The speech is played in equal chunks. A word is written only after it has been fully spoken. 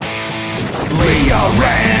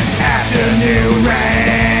Rants, afternoon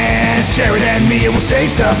rants. Jared and Mia will say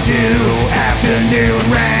stuff too.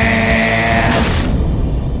 Afternoon rants.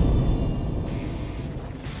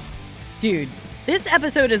 Dude, this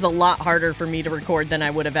episode is a lot harder for me to record than I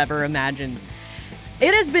would have ever imagined.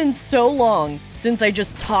 It has been so long since I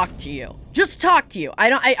just talked to you.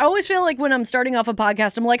 I always feel like when I'm starting off a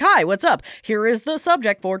podcast, I'm like, hi, what's up? Here is the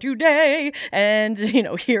subject for today. And,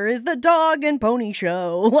 here is the dog and pony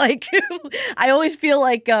show. Like, I always feel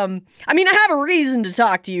like, I have a reason to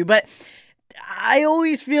talk to you, but I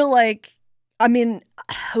always feel like I'm in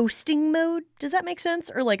hosting mode. Does that make sense?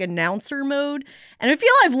 Or like announcer mode. And I feel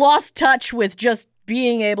I've lost touch with just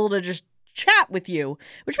being able to just chat with you,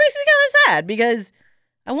 which makes me kind of sad because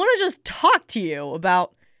I want to just talk to you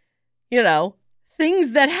about,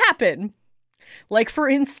 things that happen. Like, for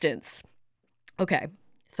instance, okay,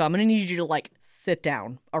 so I'm going to need you to, sit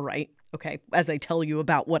down, all right? Okay, as I tell you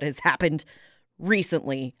about what has happened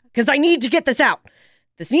recently, because I need to get this out.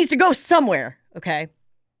 This needs to go somewhere, okay?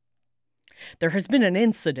 There has been an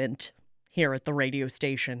incident here at the radio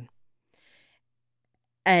station,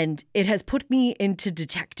 and it has put me into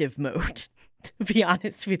detective mode, to be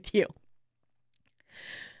honest with you.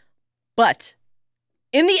 But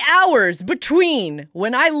in the hours between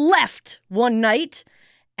when I left one night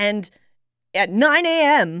and at 9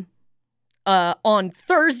 a.m. On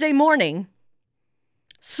Thursday morning,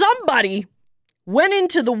 somebody went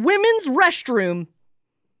into the women's restroom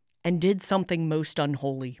and did something most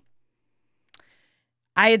unholy.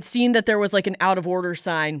 I had seen that there was an out of order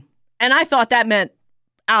sign, and I thought that meant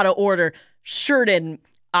out of order. Sure didn't.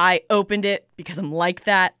 I opened it because I'm like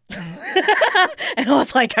that. And I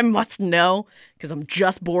was like, I must know because I'm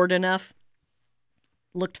just bored enough.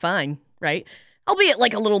 Looked fine, right? Albeit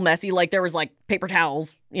a little messy, there was paper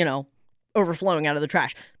towels, overflowing out of the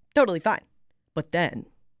trash. Totally fine. But then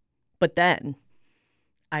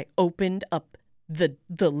I opened up the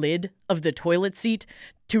lid of the toilet seat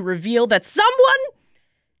to reveal that someone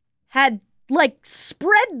had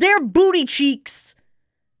spread their booty cheeks.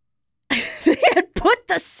 They had put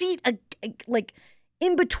the seat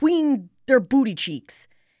in between their booty cheeks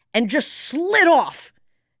and just slid off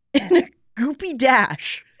in a goopy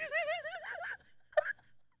dash.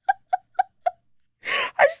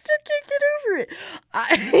 I still can't get over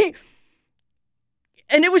it.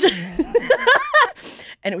 And it was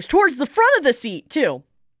and it was towards the front of the seat too.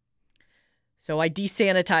 So I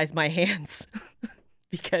desanitized my hands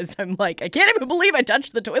because I'm I can't even believe I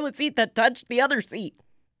touched the toilet seat that touched the other seat.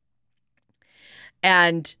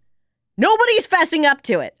 And nobody's fessing up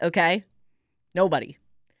to it, okay? Nobody.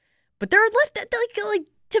 But there left,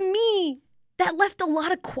 to me, that left a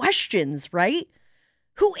lot of questions, right?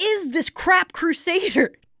 Who is this Crap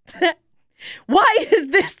Crusader? Why is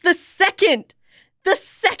this the second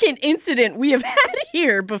incident we have had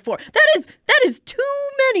here before? That is too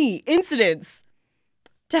many incidents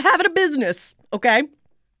to have at a business, okay?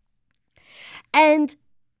 And,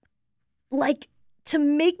 to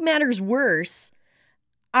make matters worse,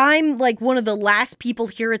 I'm one of the last people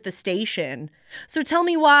here at the station. So tell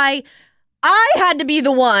me why I had to be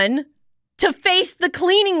the one to face the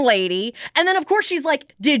cleaning lady. And then, of course, she's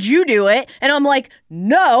like, did you do it? And I'm like,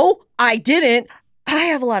 no, I didn't. I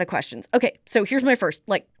have a lot of questions. Okay, so here's my first.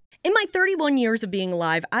 In my 31 years of being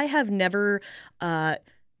alive, I have never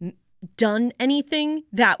done anything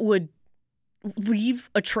that would leave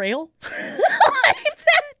a trail like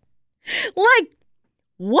that.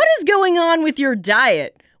 What is going on with your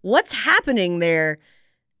diet? What's happening there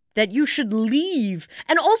that you should leave?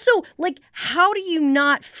 And also, how do you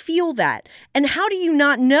not feel that? And how do you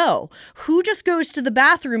not know? Who just goes to the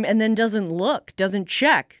bathroom and then doesn't look, doesn't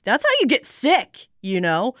check? That's how you get sick, you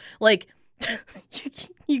got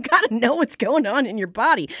to know what's going on in your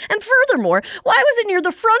body. And furthermore, why was it near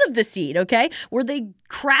the front of the seat, okay? Were they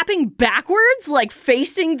crapping backwards,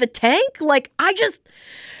 facing the tank?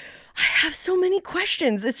 I have so many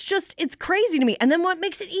questions. It's crazy to me. And then what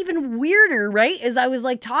makes it even weirder, right, is I was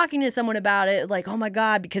talking to someone about it, oh my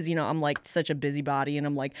God, because, I'm such a busybody and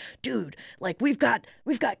I'm dude, we've got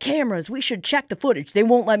cameras. We should check the footage. They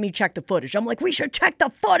won't let me check the footage. I'm we should check the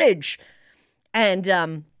footage.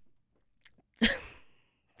 And,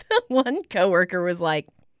 one coworker was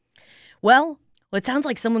well, it sounds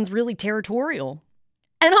like someone's really territorial.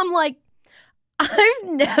 And I'm I've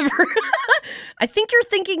never, I think you're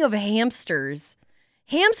thinking of hamsters.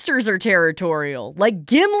 Hamsters are territorial.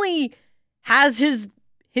 Gimli has his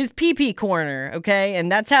pee-pee corner, okay?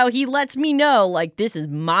 And that's how he lets me know, this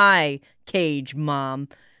is my cage, Mom.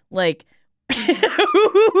 Who's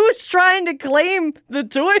trying to claim the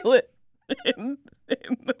toilet?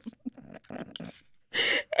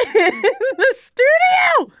 the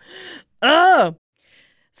studio.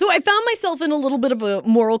 So I found myself in a little bit of a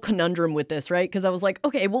moral conundrum with this, right? Because I was like,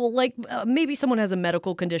 okay, well, like maybe someone has a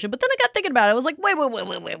medical condition. But then I got thinking about it. I was like, wait,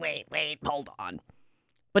 hold on.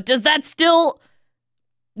 But does that still,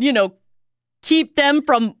 keep them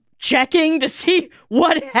from checking to see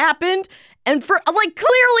what happened? And for, like,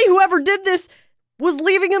 clearly whoever did this was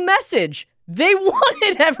leaving a message. They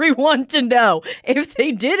wanted everyone to know. If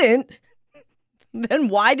they didn't, then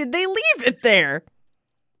why did they leave it there?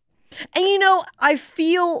 And I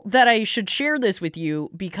feel that I should share this with you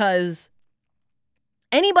because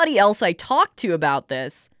anybody else I talk to about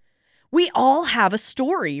this, we all have a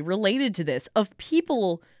story related to this of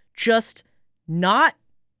people just not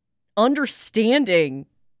understanding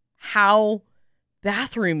how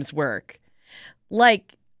bathrooms work.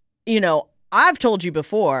 Like, I've told you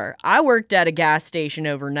before, I worked at a gas station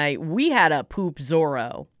overnight. We had a poop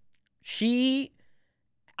Zorro.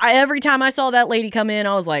 Every time I saw that lady come in,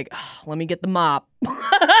 I was like, oh, let me get the mop.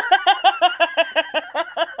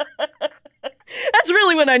 That's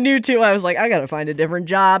really when I knew, too. I was like, I got to find a different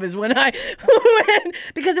job is when I went,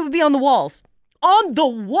 because it would be on the walls. On the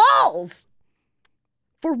walls!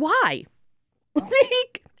 For why?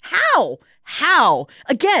 Like, how? How?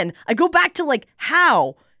 Again, I go back to, like,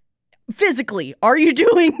 how? Physically, are you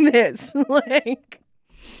doing this?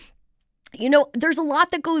 There's a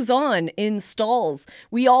lot that goes on in stalls.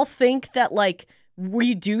 We all think that, like,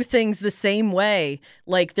 we do things the same way.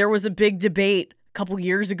 Like, there was a big debate a couple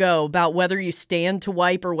years ago about whether you stand to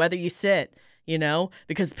wipe or whether you sit,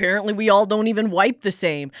 because apparently we all don't even wipe the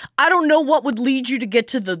same. I don't know what would lead you to get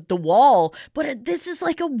to the wall, but this is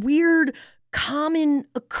like a weird common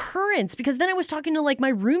occurrence, because then I was talking to, like, my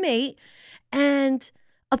roommate, and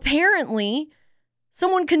apparently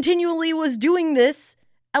someone continually was doing this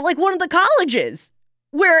at, like, one of the colleges,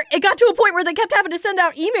 where it got to a point where they kept having to send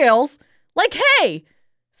out emails like, hey,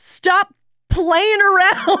 stop playing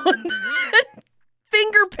around and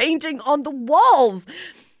finger painting on the walls.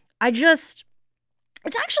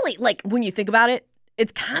 It's actually, like, when you think about it,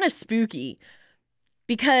 it's kind of spooky,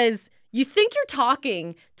 because you think you're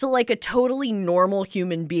talking to, like, a totally normal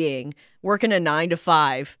human being working a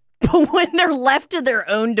 9-to-5, but when they're left to their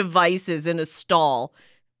own devices in a stall,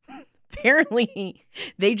 apparently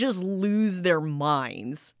they just lose their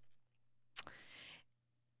minds.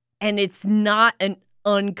 And it's not an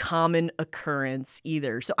uncommon occurrence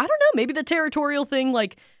either. So I don't know, maybe the territorial thing,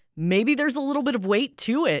 like, maybe there's a little bit of weight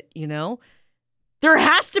to it, There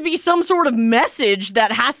has to be some sort of message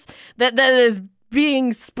that is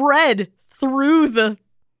being spread through the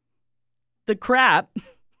crap.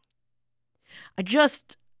 I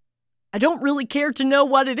don't really care to know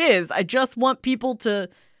what it is. I just want people to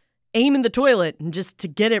aim in the toilet and just to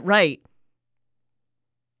get it right.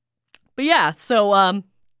 But yeah, so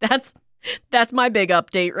that's my big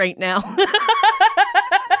update right now.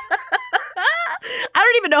 I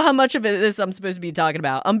don't even know how much of it is I'm supposed to be talking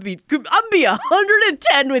about. I'm be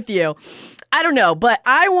 110 with you. I don't know, but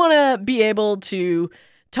I want to be able to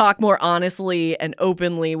talk more honestly and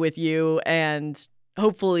openly with you, and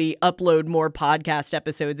hopefully upload more podcast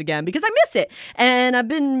episodes again, because I miss it. And I've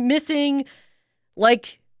been missing,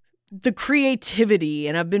 like, the creativity,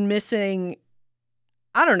 and I've been missing,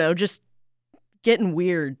 I don't know, just getting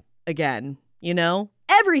weird again,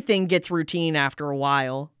 Everything gets routine after a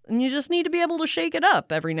while, and you just need to be able to shake it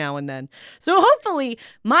up every now and then. So hopefully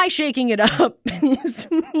my shaking it up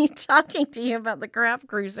is me talking to you about the Crap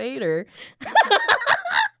Crusader.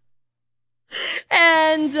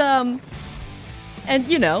 and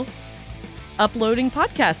uploading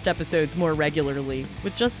podcast episodes more regularly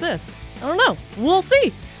with just this. I don't know. We'll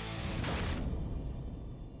see.